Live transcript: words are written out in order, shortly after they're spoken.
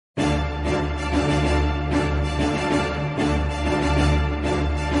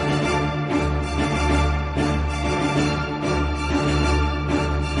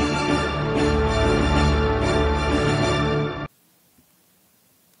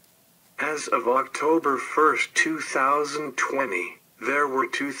As of October 1, 2020, there were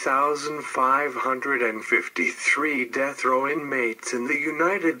 2,553 death row inmates in the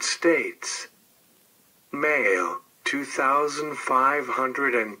United States. Male,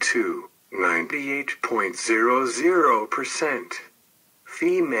 2,502, 98.00%.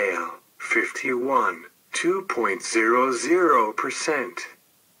 Female, 51, 2.00%.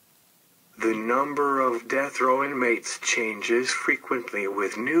 The number of death row inmates changes frequently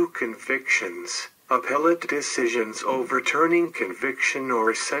with new convictions, appellate decisions overturning conviction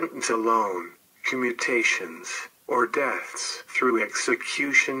or sentence alone, commutations, or deaths through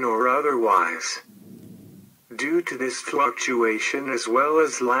execution or otherwise. Due to this fluctuation as well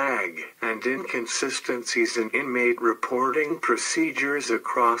as lag and inconsistencies in inmate reporting procedures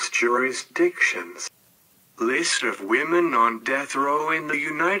across jurisdictions. List of women on death row in the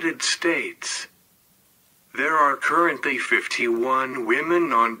United States. There are currently 51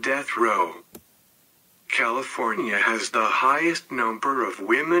 women on death row. California has the highest number of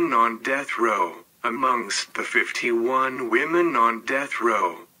women on death row. Amongst the 51 women on death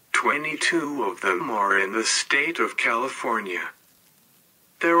row, 22 of them are in the state of California.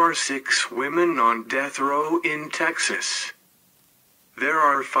 There are 6 women on death row in Texas. There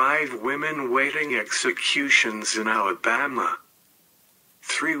are 5 women waiting executions in Alabama.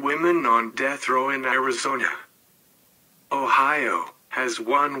 3 women on death row in Arizona. Ohio has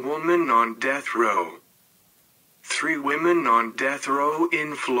 1 woman on death row. 3 women on death row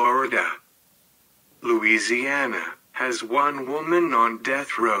in Florida. Louisiana has 1 woman on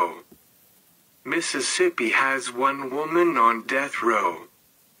death row. Mississippi has 1 woman on death row.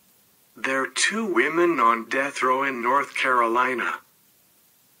 There are 2 women on death row in North Carolina.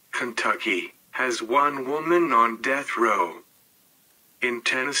 Kentucky has 1 woman on death row. In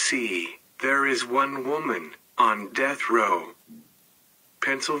Tennessee, there is 1 woman on death row.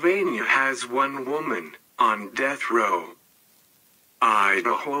 Pennsylvania has 1 woman on death row.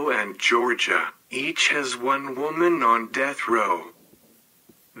 Idaho and Georgia each has 1 woman on death row.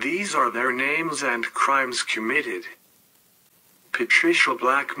 These are their names and crimes committed. Patricia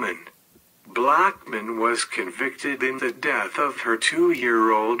Blackman. Blackman was convicted in the death of her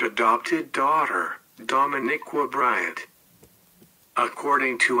 2-year-old adopted daughter, Dominiqua Bryant.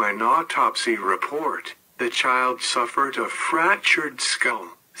 According to an autopsy report, the child suffered a fractured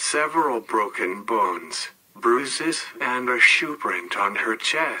skull, several broken bones, bruises, and a shoe print on her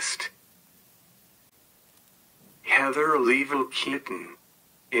chest. Heather Leavell-Keaton.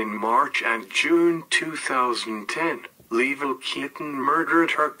 In March and June 2010, Leavell-Keaton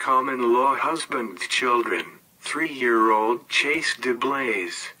murdered her common-law husband's children, 3-year-old Chase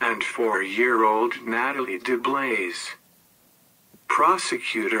DeBlaze and 4-year-old Natalie DeBlaze.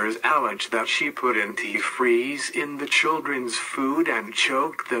 Prosecutors allege that she put antifreeze in the children's food and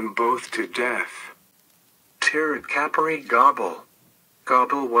choked them both to death. Terry Capri Gobble.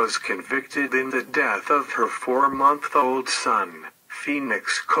 Gobble was convicted in the death of her 4-month-old son,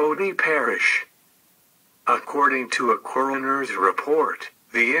 Phoenix Cody Parrish. According to a coroner's report,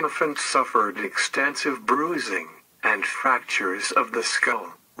 the infant suffered extensive bruising and fractures of the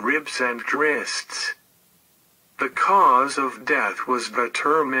skull, ribs and wrists. The cause of death was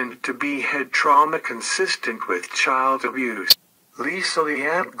determined to be head trauma consistent with child abuse. Lisa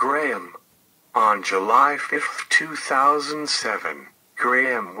Leanne Graham. On July 5, 2007,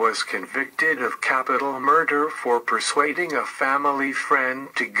 Graham was convicted of capital murder for persuading a family friend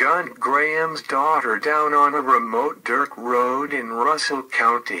to gun Graham's daughter down on a remote dirt road in Russell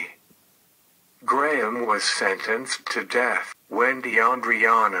County. Graham was sentenced to death. Wendy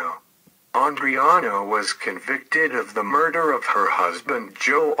Andriano. Andriano was convicted of the murder of her husband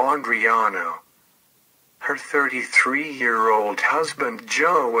Joe Andriano. Her 33-year-old husband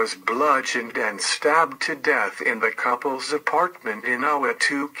Joe was bludgeoned and stabbed to death in the couple's apartment in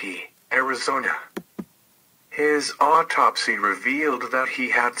Ahwatukee, Arizona. His autopsy revealed that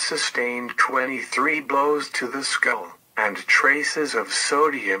he had sustained 23 blows to the skull, and traces of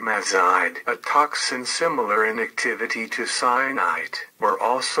sodium azide, a toxin similar in activity to cyanide, were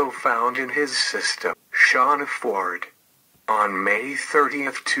also found in his system. Shauna Ford. On May 30,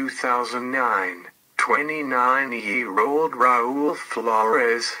 2009, 29-year-old Raul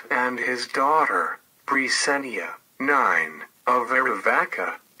Flores and his daughter, Brisenia, 9, of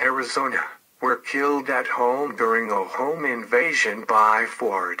Arivaca, Arizona, were killed at home during a home invasion by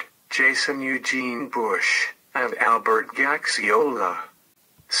Ford, Jason Eugene Bush, and Albert Gaxiola.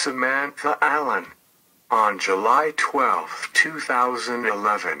 Samantha Allen. On July 12,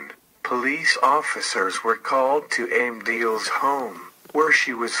 2011, police officers were called to Aimdale's home, where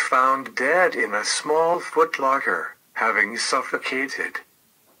she was found dead in a small footlocker, having suffocated.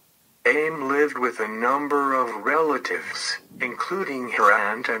 Aim lived with a number of relatives, including her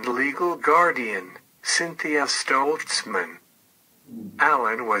aunt and legal guardian, Cynthia Stoltzman.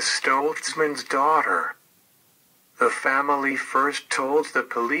 Allen was Stoltzman's daughter. The family first told the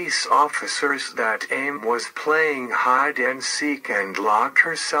police officers that Aim was playing hide-and-seek and locked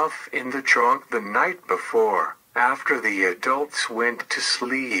herself in the trunk the night before, after the adults went to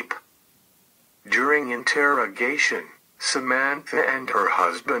sleep. During interrogation, Samantha and her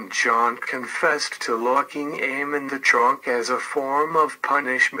husband John confessed to locking Aim in the trunk as a form of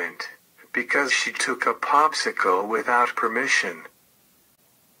punishment, because she took a popsicle without permission.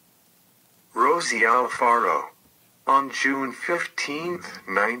 Rosie Alfaro. On June 15,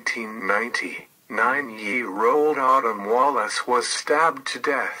 1990, 9-year-old Autumn Wallace was stabbed to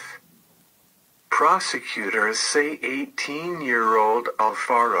death. Prosecutors say 18-year-old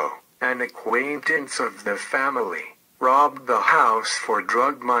Alfaro, an acquaintance of the family, robbed the house for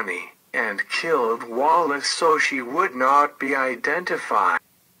drug money, and killed Wallace so she would not be identified.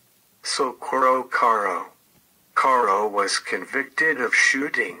 Socorro Caro. Caro was convicted of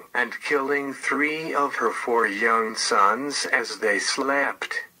shooting and killing 3 of her 4 young sons as they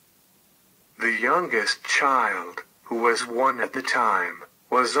slept. The youngest child, who was 1 at the time,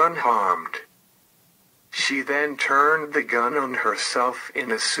 was unharmed. She then turned the gun on herself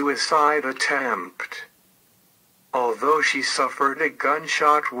in a suicide attempt. Although she suffered a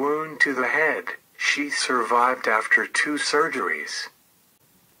gunshot wound to the head, she survived after 2 surgeries.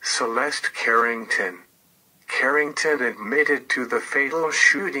 Celeste Carrington. Carrington admitted to the fatal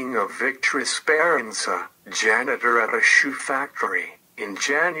shooting of Victor Esperanza, janitor at a shoe factory, in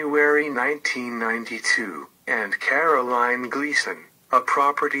January 1992, and Caroline Gleason, a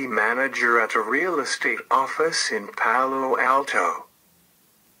property manager at a real estate office in Palo Alto.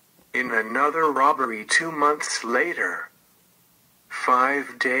 In another robbery 2 months later,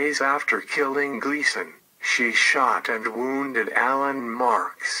 5 days after killing Gleason, she shot and wounded Alan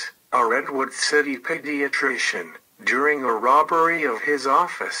Marks, a Redwood City pediatrician, during a robbery of his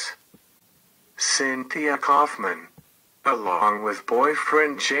office. Cynthia Kaufman. Along with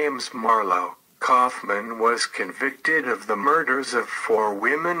boyfriend James Marlowe, Kaufman was convicted of the murders of 4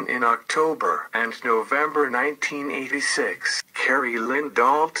 women in October and November 1986. Carrie Lynn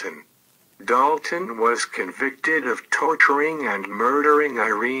Dalton. Dalton was convicted of torturing and murdering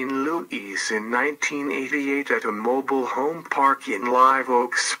Irene Louise in 1988 at a mobile home park in Live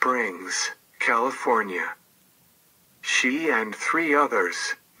Oak Springs, California. She and 3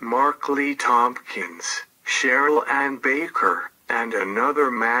 others, Mark Lee Tompkins, Cheryl Ann Baker, and another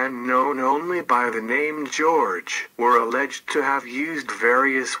man known only by the name George, were alleged to have used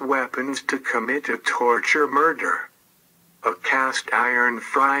various weapons to commit a torture murder. A cast iron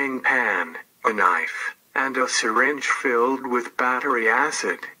frying pan, a knife, and a syringe filled with battery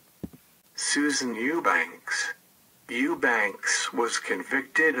acid. Susan Eubanks. Eubanks was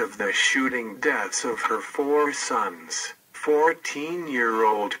convicted of the shooting deaths of her 4 sons,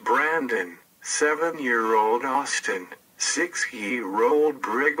 14-year-old Brandon, 7-year-old Austin, 6-year-old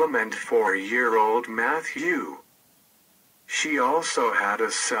Brigham and 4-year-old Matthew. She also had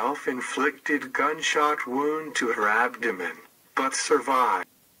a self-inflicted gunshot wound to her abdomen, but survived.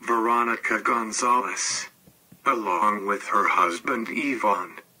 Veronica Gonzalez. Along with her husband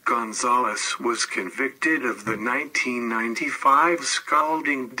Yvonne, Gonzalez was convicted of the 1995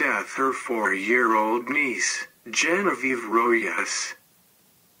 scalding death of her 4-year-old niece, Genevieve Royes.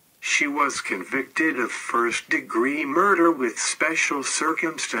 She was convicted of first-degree murder with special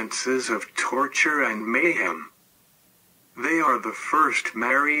circumstances of torture and mayhem. They are the first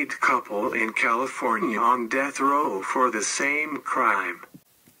married couple in California on death row for the same crime.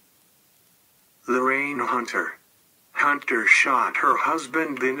 Lorraine Hunter. Hunter shot her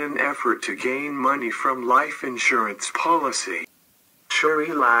husband in an effort to gain money from life insurance policy.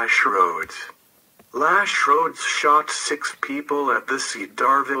 Sherry Lash-Rhoades. Lash-Rhoades shot 6 people at the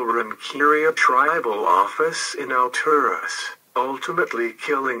Cedarville Rancheria tribal office in Alturas, ultimately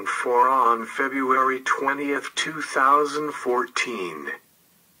killing 4 on February 20, 2014.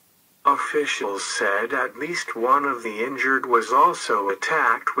 Officials said at least one of the injured was also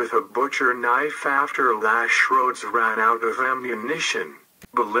attacked with a butcher knife after Lash-Rhoades ran out of ammunition.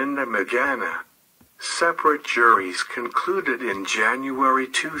 Belinda Magana. Separate juries concluded in January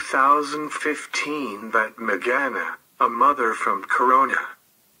 2015 that Magana, a mother from Corona,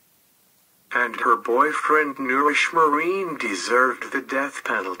 and her boyfriend Nourish Marine deserved the death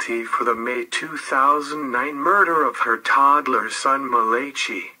penalty for the May 2009 murder of her toddler son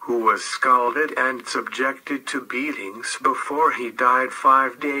Malachi, who was scalded and subjected to beatings before he died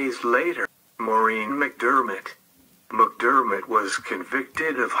 5 days later. Maureen McDermott. McDermott was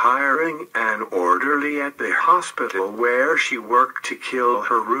convicted of hiring an orderly at the hospital where she worked to kill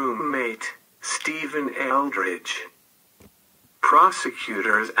her roommate, Stephen Eldridge.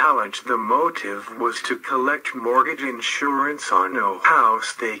 Prosecutors alleged the motive was to collect mortgage insurance on a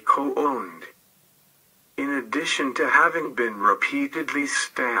house they co-owned. In addition to having been repeatedly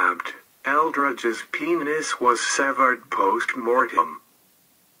stabbed, Eldridge's penis was severed post-mortem.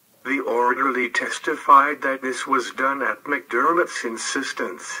 The orderly testified that this was done at McDermott's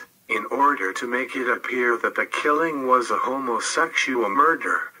insistence, in order to make it appear that the killing was a homosexual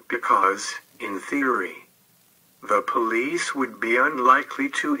murder, because, in theory, the police would be unlikely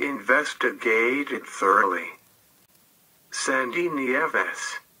to investigate it thoroughly. Sandy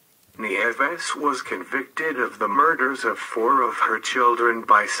Nieves. Nieves was convicted of the murders of 4 of her children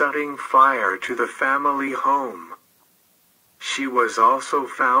by setting fire to the family home. She was also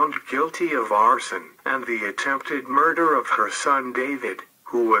found guilty of arson and the attempted murder of her son David,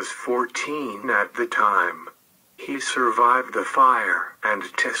 who was 14 at the time. He survived the fire and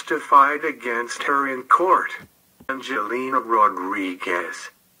testified against her in court. Angelina Rodriguez.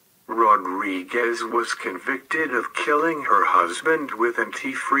 Rodriguez was convicted of killing her husband with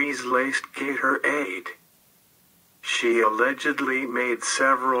antifreeze-laced Gatorade. She allegedly made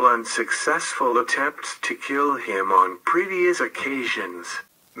several unsuccessful attempts to kill him on previous occasions.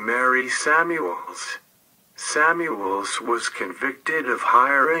 Mary Samuels. Samuels was convicted of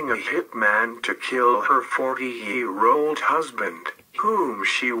hiring a hitman to kill her 40-year-old husband, whom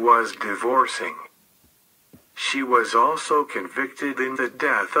she was divorcing. She was also convicted in the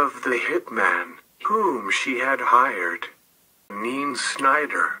death of the hitman, whom she had hired. Neen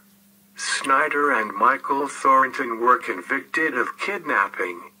Snyder. Snyder and Michael Thornton were convicted of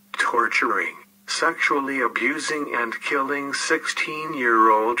kidnapping, torturing, sexually abusing and killing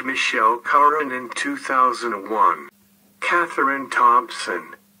 16-year-old Michelle Curran in 2001. Catherine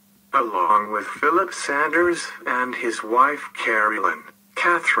Thompson. Along with Philip Sanders and his wife Carolyn,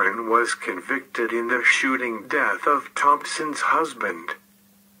 Catherine was convicted in the shooting death of Thompson's husband.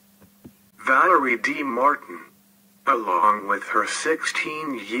 Valerie D. Martin. Along with her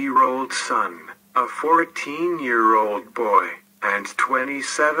 16-year-old son, a 14-year-old boy, and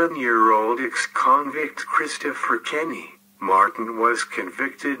 27-year-old ex-convict Christopher Kenny, Martin was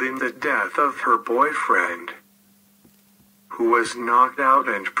convicted in the death of her boyfriend, who was knocked out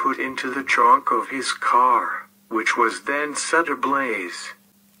and put into the trunk of his car, which was then set ablaze.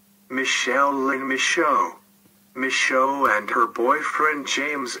 Michelle Lynn Michaud. Michaud and her boyfriend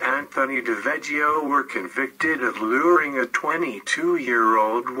James Anthony DeVeggio were convicted of luring a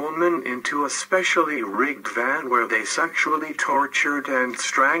 22-year-old woman into a specially rigged van where they sexually tortured and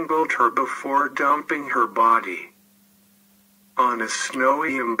strangled her before dumping her body on a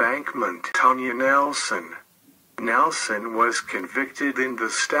snowy embankment. Tanya Nelson. Nelson was convicted in the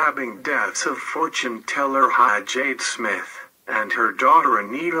stabbing deaths of fortune teller Jade Smith and her daughter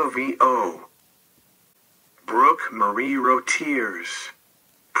Anita V.O. Brooke Marie Rotiers.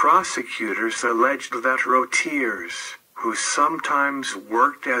 Prosecutors alleged that Rotiers, who sometimes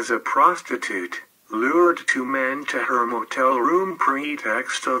worked as a prostitute, lured 2 men to her motel room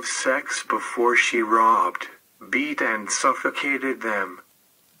pretext of sex before she robbed, beat and suffocated them.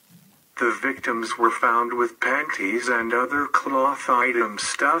 The victims were found with panties and other cloth items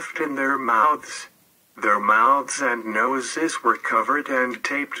stuffed in their mouths. Their mouths and noses were covered and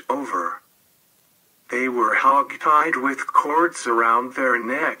taped over. They were hog-tied with cords around their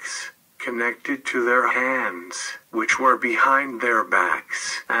necks, connected to their hands, which were behind their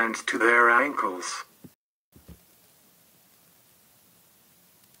backs, and to their ankles.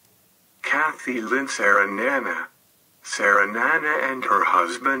 Kathy Lynn Saranana. Saranana and her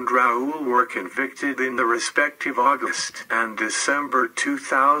husband Raul were convicted in the respective August and December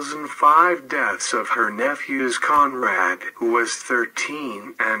 2005 deaths of her nephews Conrad, who was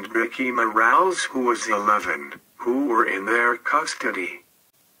 13, and Ricky Morales, who was 11, who were in their custody.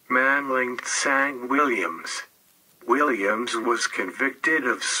 Manling Tsang Williams. Williams was convicted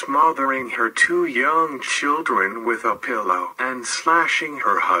of smothering her 2 young children with a pillow and slashing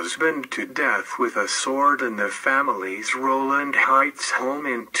her husband to death with a sword in the family's Rowland Heights home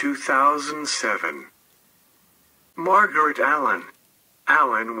in 2007. Margaret Allen.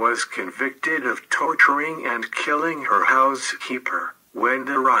 Allen was convicted of torturing and killing her housekeeper,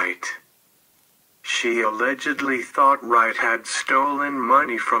 Wenda Wright. She allegedly thought Wright had stolen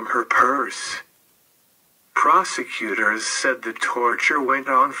money from her purse. Prosecutors said the torture went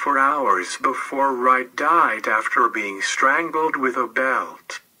on for hours before Wright died after being strangled with a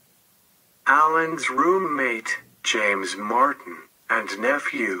belt. Allen's roommate, James Martin, and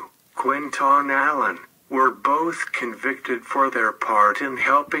nephew, Quinton Allen, were both convicted for their part in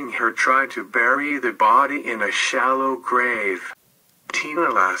helping her try to bury the body in a shallow grave. Tina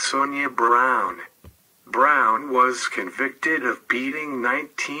LaSonia Brown. Brown was convicted of beating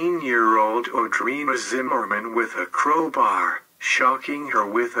 19-year-old Audrina Zimmerman with a crowbar, shocking her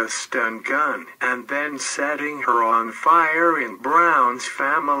with a stun gun, and then setting her on fire in Brown's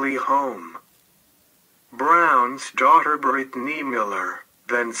family home. Brown's daughter Brittany Miller,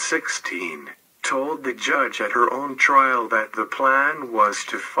 then 16, told the judge at her own trial that the plan was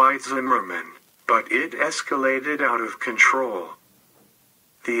to fight Zimmerman, but it escalated out of control.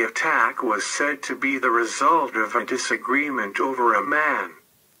 The attack was said to be the result of a disagreement over a man.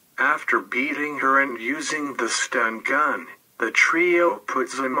 After beating her and using the stun gun, the trio put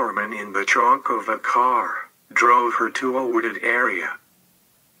Zimmerman in the trunk of a car, drove her to a wooded area,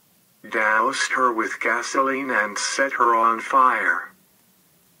 doused her with gasoline and set her on fire.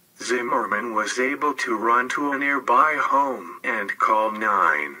 Zimmerman was able to run to a nearby home and call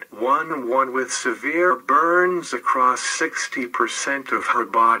 911 with severe burns across 60% of her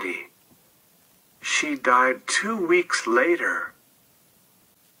body. She died 2 weeks later.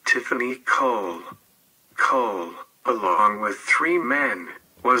 Tiffany Cole, along with 3 men,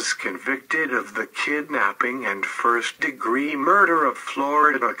 was convicted of the kidnapping and first-degree murder of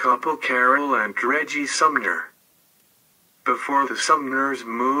Florida couple Carol and Reggie Sumner. Before the Sumners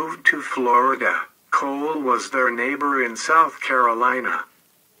moved to Florida, Cole was their neighbor in South Carolina.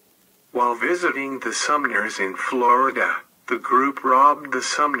 While visiting the Sumners in Florida, the group robbed the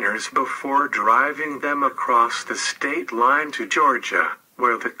Sumners before driving them across the state line to Georgia,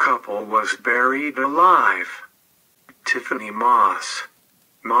 where the couple was buried alive. Tiffany Moss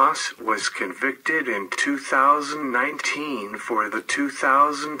was convicted in 2019 for the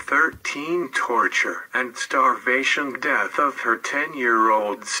 2013 torture and starvation death of her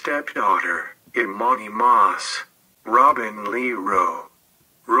 10-year-old stepdaughter, Imani Moss. Robin Lee Rowe.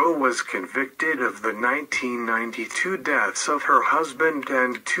 Rowe was convicted of the 1992 deaths of her husband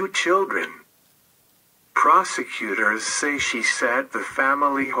and 2 children. Prosecutors say she set the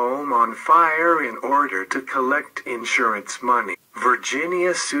family home on fire in order to collect insurance money.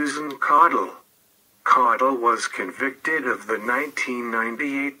 Virginia Susan Caudle. Caudle was convicted of the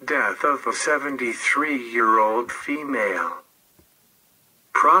 1998 death of a 73-year-old female.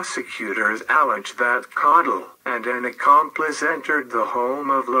 Prosecutors allege that Caudle and an accomplice entered the home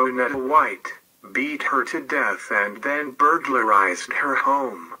of Lonetta White, beat her to death and then burglarized her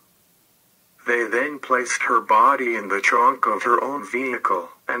home. They then placed her body in the trunk of her own vehicle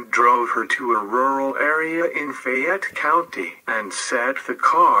and drove her to a rural area in Fayette County and set the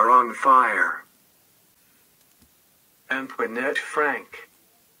car on fire. Antoinette Frank.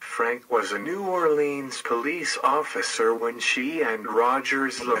 Frank was a New Orleans police officer when she and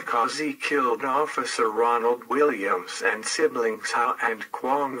Rogers Lakazi killed Officer Ronald Williams and siblings Ha and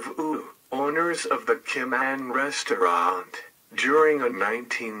Quang Vu, owners of the Kim An restaurant, during a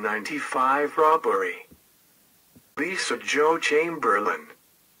 1995 robbery. Lisa Jo Chamberlain,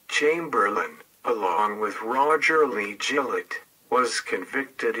 along with Roger Lee Gillett, was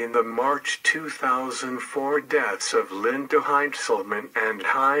convicted in the March 2004 deaths of Linda Heintzelman and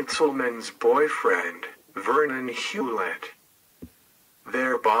Heintzelman's boyfriend, Vernon Hewlett.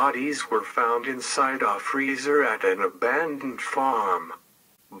 Their bodies were found inside a freezer at an abandoned farm.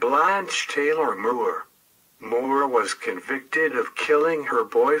 Blanche Taylor Moore was convicted of killing her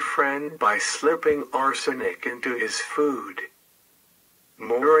boyfriend by slipping arsenic into his food.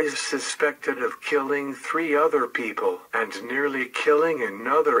 Moore is suspected of killing 3 other people and nearly killing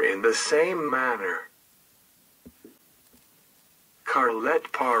another in the same manner.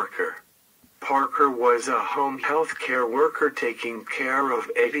 Carlette Parker. Parker was a home health care worker taking care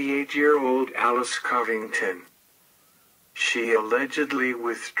of 88-year-old Alice Covington. She allegedly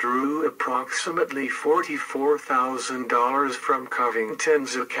withdrew approximately $44,000 from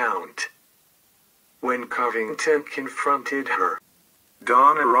Covington's account. When Covington confronted her,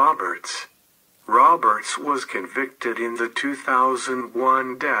 Donna Roberts was convicted in the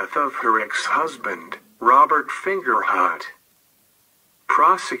 2001 death of her ex-husband, Robert Fingerhut.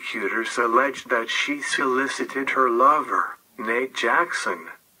 Prosecutors alleged that she solicited her lover, Nate Jackson,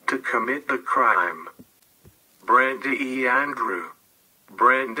 to commit the crime. Brenda E. Andrew.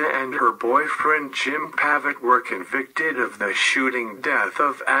 Brenda and her boyfriend Jim Pavitt were convicted of the shooting death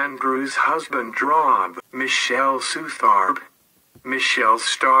of Andrew's husband Rob. Michelle Southarb. Michelle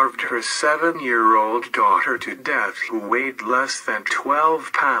starved her 7-year-old daughter to death who weighed less than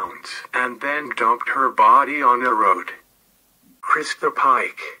 12 pounds and then dumped her body on a road. Krista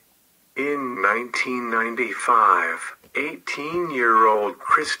Pike. In 1995, 18-year-old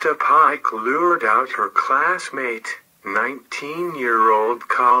Krista Pike lured out her classmate, 19-year-old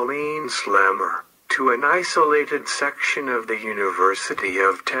Colleen Slemmer, to an isolated section of the University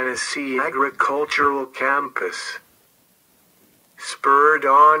of Tennessee agricultural campus. Spurred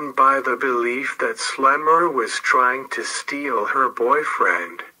on by the belief that Slemmer was trying to steal her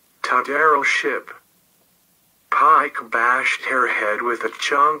boyfriend, Tadaro Shipp, Pike bashed her head with a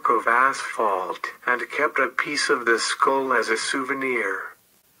chunk of asphalt and kept a piece of the skull as a souvenir.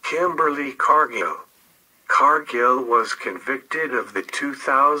 Kimberly Cargill. Cargill was convicted of the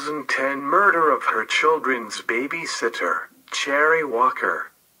 2010 murder of her children's babysitter, Cherry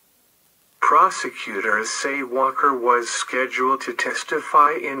Walker. Prosecutors say Walker was scheduled to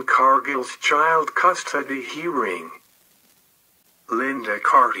testify in Cargill's child custody hearing. Linda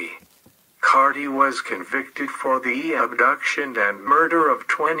Carty. Carty was convicted for the abduction and murder of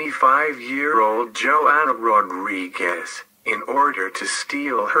 25-year-old Joanna Rodriguez, in order to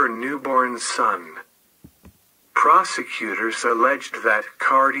steal her newborn son. Prosecutors alleged that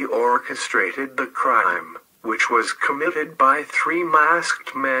Carty orchestrated the crime, which was committed by 3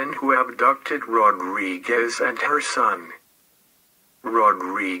 masked men who abducted Rodriguez and her son.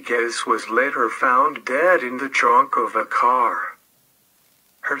 Rodriguez was later found dead in the trunk of a car.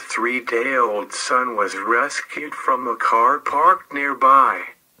 Her 3-day-old son was rescued from a car parked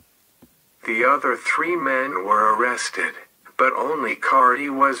nearby. The other 3 men were arrested, but only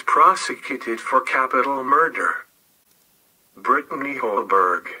Carty was prosecuted for capital murder. Brittany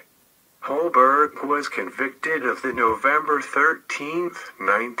Holberg. Holberg was convicted of the November 13,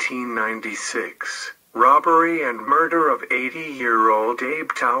 1996, robbery and murder of 80-year-old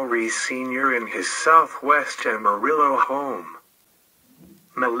Abe Towery Sr. in his Southwest Amarillo home.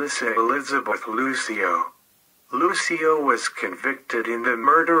 Melissa Elizabeth Lucio. Lucio was convicted in the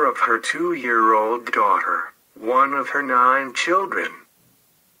murder of her 2-year-old daughter, one of her 9 children.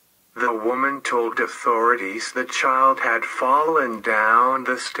 The woman told authorities the child had fallen down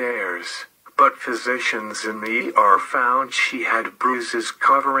the stairs, but physicians in the ER found she had bruises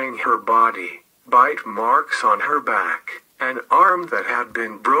covering her body, bite marks on her back, an arm that had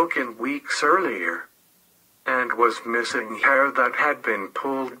been broken weeks earlier, and was missing hair that had been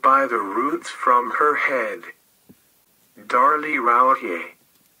pulled by the roots from her head. Darlie Routier.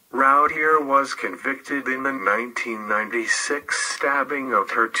 Routier was convicted in the 1996 stabbing of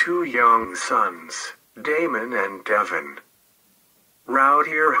her 2 young sons, Damon and Devin.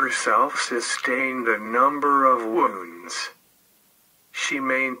 Routier herself sustained a number of wounds. She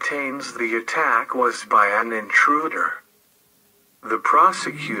maintains the attack was by an intruder. The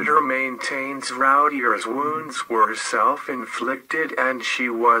prosecutor maintains Routier's wounds were self-inflicted and she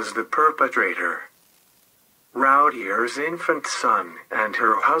was the perpetrator. Routier's infant son and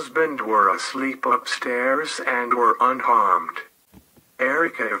her husband were asleep upstairs and were unharmed.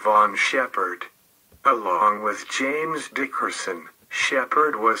 Erica Yvonne Shepard. Along with James Dickerson,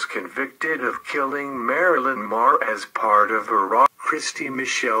 Shepard was convicted of killing Marilyn Marr as part of a robbery. Christy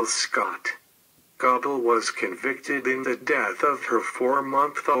Michelle Scott. Gobble was convicted in the death of her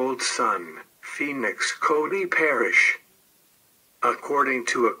 4-month-old son, Phoenix Cody Parrish. According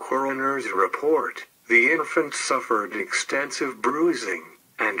to a coroner's report, the infant suffered extensive bruising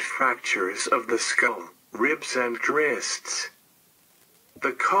and fractures of the skull, ribs and wrists.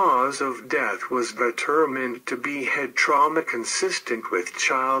 The cause of death was determined to be head trauma consistent with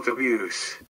child abuse.